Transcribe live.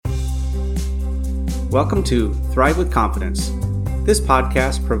Welcome to Thrive with Confidence. This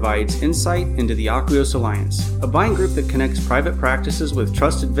podcast provides insight into the Aquios Alliance, a buying group that connects private practices with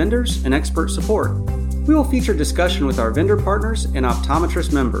trusted vendors and expert support. We will feature discussion with our vendor partners and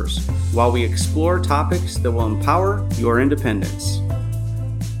optometrist members while we explore topics that will empower your independence.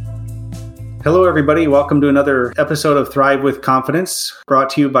 Hello, everybody. Welcome to another episode of Thrive with Confidence, brought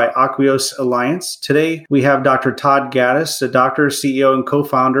to you by Aquios Alliance. Today, we have Dr. Todd Gaddis, a doctor, CEO, and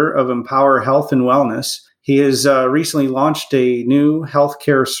co-founder of Empower Health and Wellness. He has recently launched a new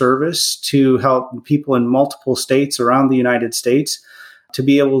healthcare service to help people in multiple states around the United States to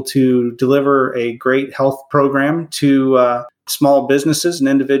be able to deliver a great health program to small businesses and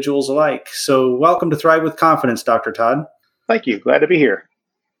individuals alike. So welcome to Thrive with Confidence, Dr. Todd. Thank you. Glad to be here.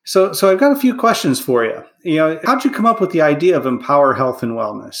 So I've got a few questions for you. How'd you come up with the idea of Empower Health and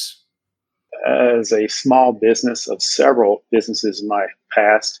Wellness? As a small business of several businesses in my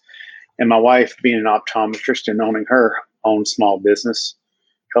past, and my wife being an optometrist and owning her own small business,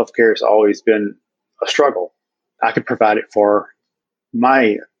 healthcare has always been a struggle. I could provide it for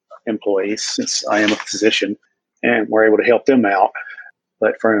my employees since I am a physician and we're able to help them out.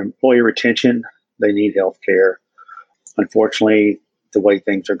 But for employee retention, they need healthcare. Unfortunately, the way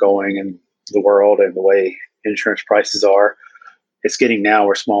things are going in the world and the way insurance prices are, it's getting now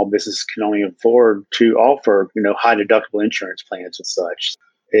where small businesses can only afford to offer, high deductible insurance plans and such.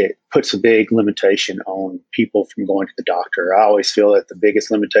 It puts a big limitation on people from going to the doctor. I always feel that the biggest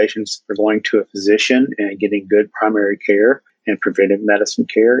limitations for going to a physician and getting good primary care and preventive medicine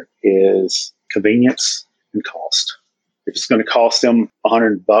care is convenience and cost. If it's going to cost them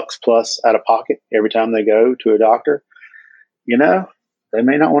 $100 plus out of pocket every time they go to a doctor, they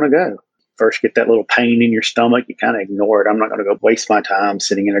may not want to go. First, get that little pain in your stomach. You kind of ignore it. I'm not going to go waste my time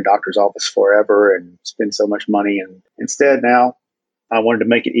sitting in a doctor's office forever and spend so much money. And instead, now I wanted to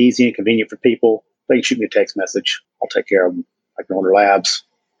make it easy and convenient for people. They can shoot me a text message. I'll take care of them. I can order labs,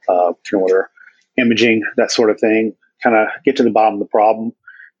 can order imaging, that sort of thing. Kind of get to the bottom of the problem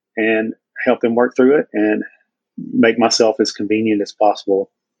and help them work through it and make myself as convenient as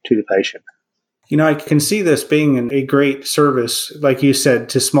possible to the patient. I can see this being a great service, like you said,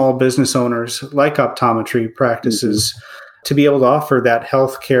 to small business owners like optometry practices to be able to offer that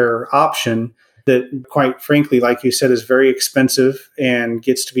healthcare option that, quite frankly, like you said, is very expensive and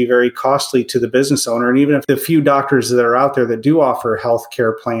gets to be very costly to the business owner. And even if the few doctors that are out there that do offer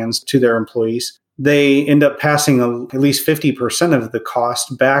healthcare plans to their employees, they end up passing at least 50% of the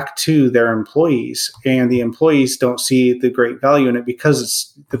cost back to their employees. And the employees don't see the great value in it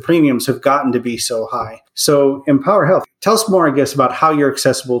because the premiums have gotten to be so high. So Empower Health, tell us more, I guess, about how you're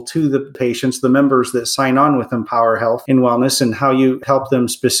accessible to the patients, the members that sign on with Empower Health and Wellness, and how you help them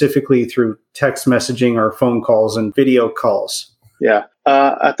specifically through text messaging or phone calls and video calls. Yeah,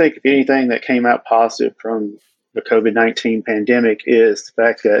 I think if anything that came out positive from the COVID-19 pandemic is the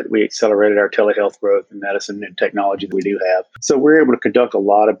fact that we accelerated our telehealth growth in medicine and technology that we do have. So we're able to conduct a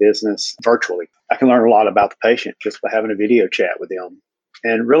lot of business virtually. I can learn a lot about the patient just by having a video chat with them.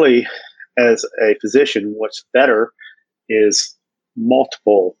 And really, as a physician, what's better is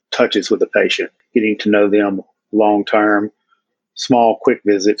multiple touches with the patient, getting to know them long-term, small, quick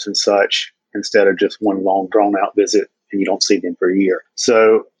visits and such, instead of just one long, drawn-out visit and you don't see them for a year.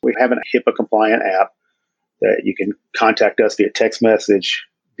 So we have a HIPAA-compliant app that you can contact us via text message,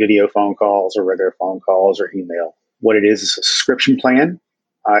 video phone calls, or regular phone calls or email. What it is a subscription plan.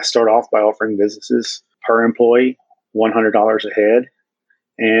 I start off by offering businesses per employee $100 a head.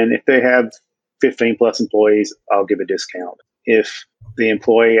 And if they have 15 plus employees, I'll give a discount. If the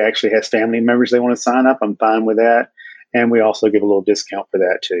employee actually has family members they want to sign up, I'm fine with that. And we also give a little discount for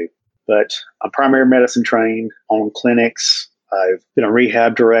that too. But I'm primary medicine trained, own clinics. I've been a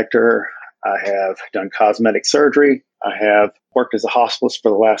rehab director. I have done cosmetic surgery. I have worked as a hospitalist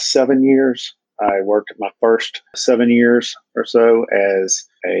for the last 7 years. I worked my first 7 years or so as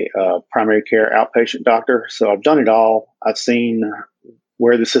a primary care outpatient doctor. So I've done it all. I've seen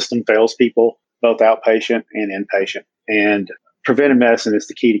where the system fails people, both outpatient and inpatient. And preventive medicine is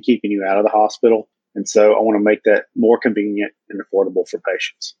the key to keeping you out of the hospital. And so I want to make that more convenient and affordable for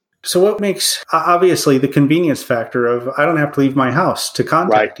patients. So what makes, obviously, the convenience factor of I don't have to leave my house to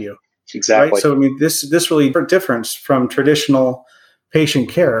contact you. Exactly. Right. So, this really differs from traditional patient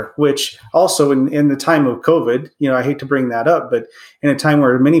care, which also in the time of COVID, I hate to bring that up, but in a time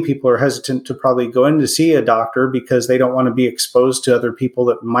where many people are hesitant to probably go in to see a doctor because they don't want to be exposed to other people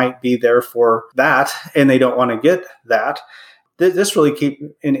that might be there for that, and they don't want to get that. This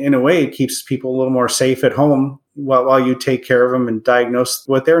really in a way, keeps people a little more safe at home while you take care of them and diagnose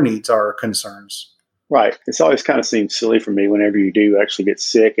what their needs are or concerns. Right. It's always kind of seemed silly for me whenever you do actually get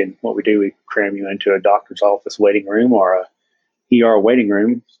sick, and what we do, we cram you into a doctor's office waiting room or a ER waiting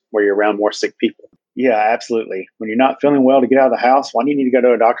room where you're around more sick people. Yeah, absolutely. When you're not feeling well to get out of the house, why do you need to go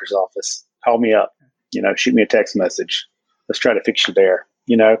to a doctor's office? Call me up, shoot me a text message. Let's try to fix you there.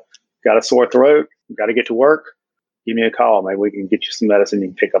 Got a sore throat, got to get to work. Give me a call. Maybe we can get you some medicine you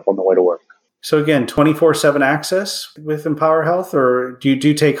can pick up on the way to work. So again, 24/7 access with Empower Health, or do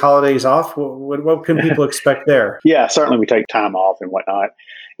you take holidays off? What can people expect there? Yeah, certainly we take time off and whatnot.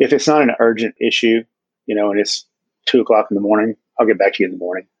 If it's not an urgent issue, and it's 2:00 in the morning, I'll get back to you in the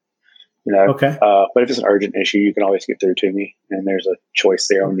morning. Okay. But if it's an urgent issue, you can always get through to me, and there's a choice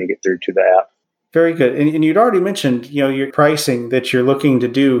there when you get through to the app. Very good. And you'd already mentioned, your pricing that you're looking to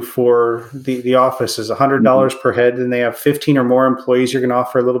do for the office is $100 per head, and they have 15 or more employees. You're going to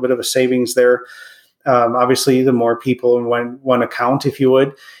offer a little bit of a savings there. Obviously, the more people in one account, if you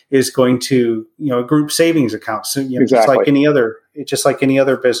would, is going to, a group savings account. So, Exactly. just like any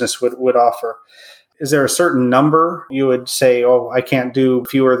other business would offer. Is there a certain number you would say, oh, I can't do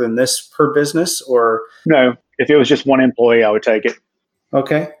fewer than this per business? Or no, if it was just one employee, I would take it.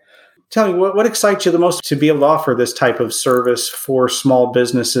 Okay. Tell me, what excites you the most to be able to offer this type of service for small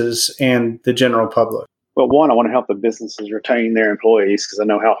businesses and the general public? Well, one, I want to help the businesses retain their employees because I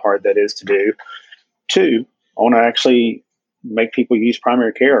know how hard that is to do. Two, I want to actually make people use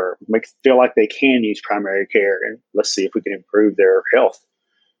primary care, feel like they can use primary care, and let's see if we can improve their health.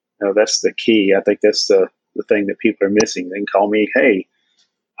 That's the key. I think that's the thing that people are missing. They can call me, hey,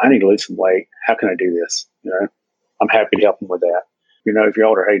 I need to lose some weight. How can I do this? I'm happy to help them with that. If you're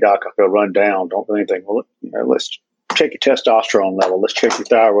older, hey, doc, I feel run down. Don't do anything. Well, let's check your testosterone level. Let's check your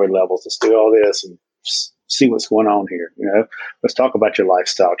thyroid levels. Let's do all this and see what's going on here. Let's talk about your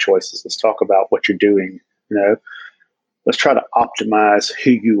lifestyle choices. Let's talk about what you're doing. Let's try to optimize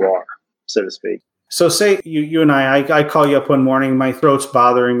who you are, so to speak. So say you and I call you up one morning, my throat's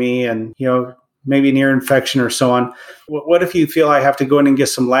bothering me and, maybe an ear infection or so on. What if you feel I have to go in and get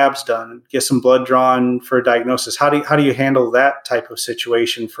some labs done, get some blood drawn for a diagnosis? How do you handle that type of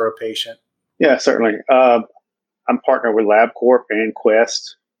situation for a patient? Yeah, certainly. I'm partnered with LabCorp and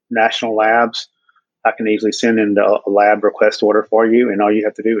Quest National Labs. I can easily send in a lab request order for you, and all you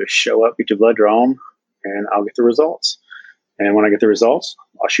have to do is show up, get your blood drawn, and I'll get the results. And when I get the results,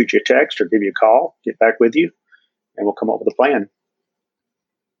 I'll shoot you a text or give you a call, get back with you, and we'll come up with a plan.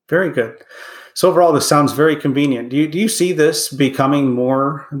 Very good. So overall, this sounds very convenient. Do you see this becoming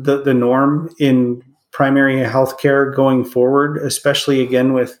more the norm in primary healthcare going forward, especially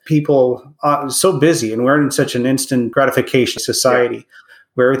again with people so busy, and we're in such an instant gratification society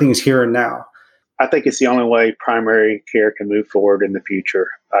where everything is here and now? I think it's the only way primary care can move forward in the future.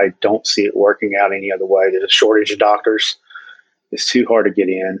 I don't see it working out any other way. There's a shortage of doctors. It's too hard to get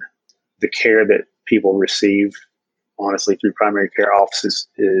in. The care that people receive, honestly, through primary care offices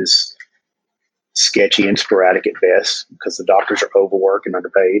is sketchy and sporadic at best because the doctors are overworked and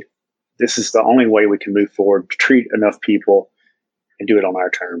underpaid. This is the only way we can move forward to treat enough people and do it on our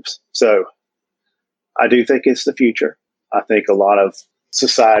terms. So I do think it's the future. I think a lot of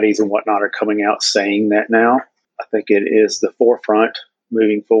societies and whatnot are coming out saying that now. I think it is the forefront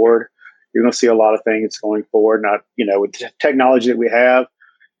moving forward. You're going to see a lot of things going forward. Not, with the technology that we have,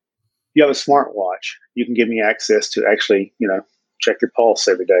 you have a smartwatch. You can give me access to actually, check your pulse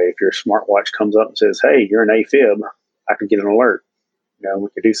every day. If your smartwatch comes up and says, hey, you're an AFib, I can get an alert. We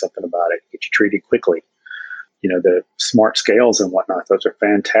could do something about it, get you treated quickly. The smart scales and whatnot, those are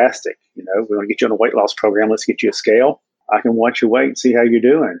fantastic. We want to get you on a weight loss program. Let's get you a scale. I can watch your weight and see how you're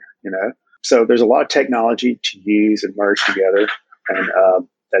doing, So there's a lot of technology to use and merge together. And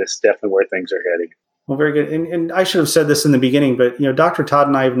that is definitely where things are heading. Well, very good. And I should have said this in the beginning, but, Dr. Todd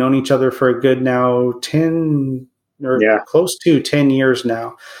and I have known each other for a good now 10 or close to 10 years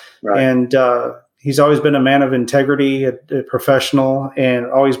now. Right. And he's always been a man of integrity, a professional, and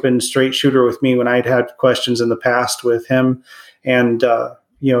always been straight shooter with me when I'd had questions in the past with him, and, a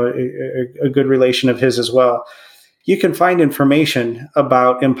good relation of his as well. You can find information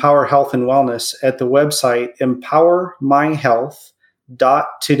about Empower Health and Wellness at the website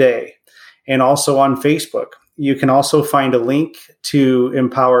empowermyhealth.today, and also on Facebook. You can also find a link to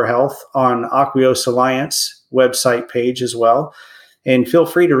Empower Health on Aqueous Alliance website page as well. And feel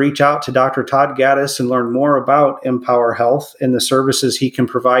free to reach out to Dr. Todd Gaddis and learn more about Empower Health and the services he can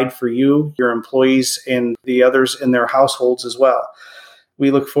provide for you, your employees, and the others in their households as well. We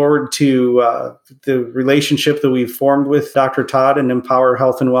look forward to the relationship that we've formed with Dr. Todd and Empower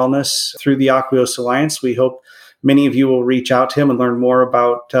Health and Wellness through the Aqueous Alliance. We hope many of you will reach out to him and learn more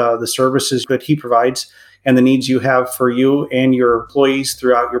about the services that he provides and the needs you have for you and your employees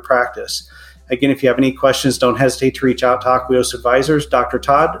throughout your practice. Again, if you have any questions, don't hesitate to reach out to Aquios Advisors. Dr.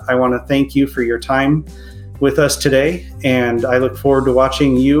 Todd, I want to thank you for your time with us today, and I look forward to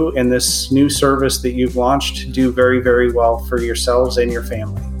watching you and this new service that you've launched do very, very well for yourselves and your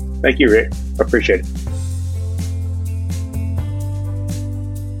family. Thank you, Rick. I appreciate it.